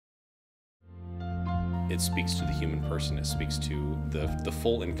it speaks to the human person. It speaks to the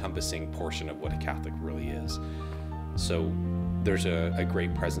full encompassing portion of what a Catholic really is. So there's a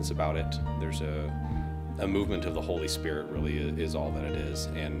great presence about it. There's a movement of the Holy Spirit really is all that it is,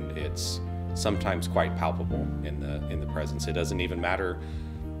 and it's sometimes quite palpable in the presence. It doesn't even matter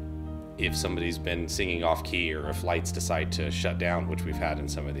if somebody's been singing off key or if lights decide to shut down, which we've had in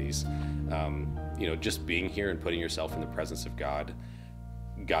some of these. You know, just being here and putting yourself in the presence of God,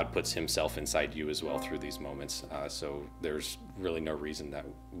 God puts himself inside you as well through these moments. So there's really no reason that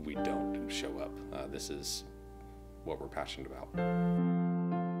we don't show up. This is what we're passionate about.